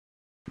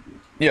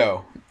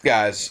Yo,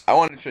 guys, I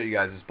wanted to show you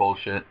guys this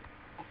bullshit.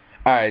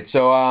 Alright,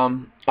 so, I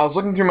was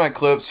looking through my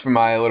clips for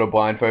my little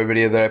blind fire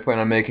video that I plan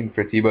on making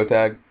for Tebow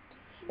tag,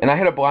 and I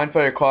hit a blind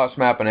fire cross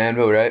map on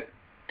Anvil, right?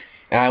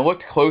 And I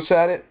looked close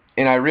at it,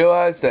 and I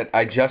realized that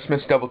I just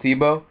missed double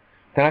Tebow.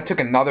 Then I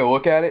took another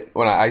look at it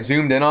when I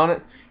zoomed in on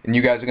it, and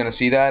you guys are gonna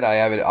see that.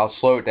 I'll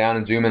slow it down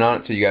and zoom in on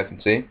it so you guys can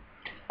see.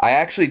 I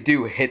actually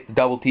do hit the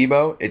double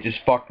Tebow. It just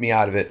fucked me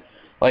out of it.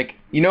 Like,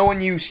 you know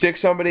when you stick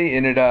somebody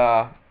and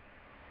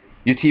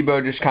your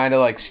Tebow just kind of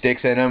like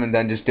sticks in him and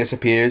then just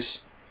disappears?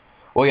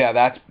 Well, yeah,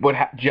 that's what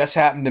just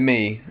happened to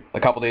me a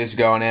couple days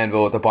ago on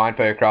Anvil with a blind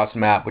fire across the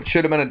map, which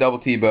should have been a double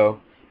Tebow,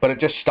 but it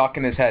just stuck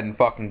in his head and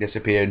fucking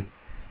disappeared.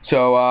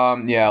 So,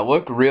 yeah,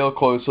 look real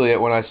closely at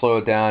when I slow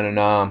it down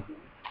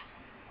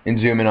and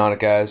zoom in on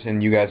it, guys,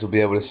 and you guys will be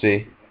able to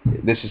see.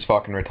 This is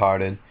fucking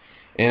retarded.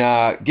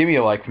 And, give me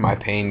a like for my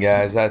pain,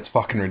 guys. That's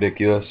fucking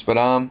ridiculous. But,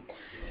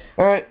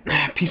 alright,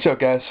 peace out,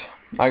 guys.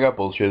 I got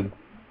bullshit.